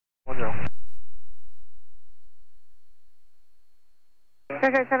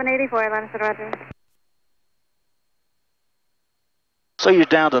Roger 784, Atlanta, Roger. So you're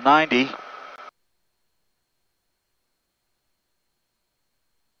down to 90.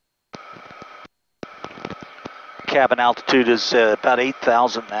 Cabin altitude is about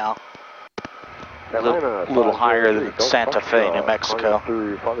 8,000 now. A little higher than Santa Fe, New Mexico.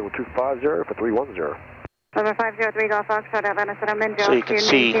 Through 250 for 310. Over 503 Golf Foxtrot, Atlanta, Center, So you can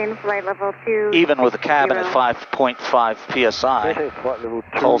see, flight level 2, even with the cabin at 5.5 psi,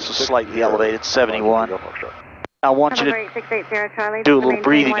 pulse is slightly elevated, 71. I want you to do a little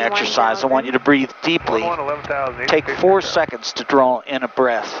breathing exercise. I want you to breathe deeply. Take 4 seconds to draw in a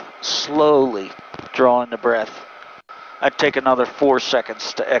breath. Slowly draw in the breath. I'd take another 4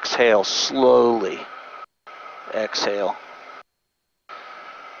 seconds to exhale. Slowly exhale.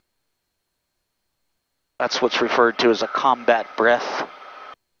 That's what's referred to as a combat breath.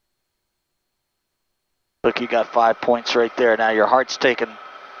 Look, you got 5 points right there. Now your heart's taken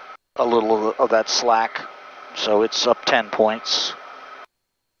a little of that slack, so it's up 10 points.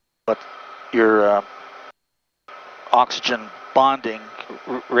 But your oxygen bonding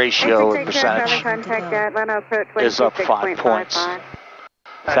ratio or percentage is up 5 points.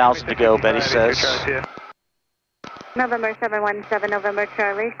 1,000 to go, Betty says. November 717, November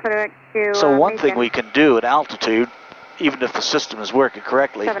Charlie, clear to so one thing we can do at altitude, even if the system is working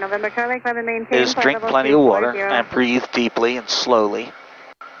correctly, 7 November Charlie, is drink plenty of water and breathe deeply and slowly.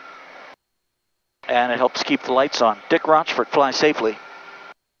 And it helps keep the lights on. Dick Rochfort, fly safely.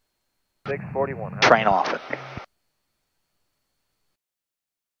 641. Train off it.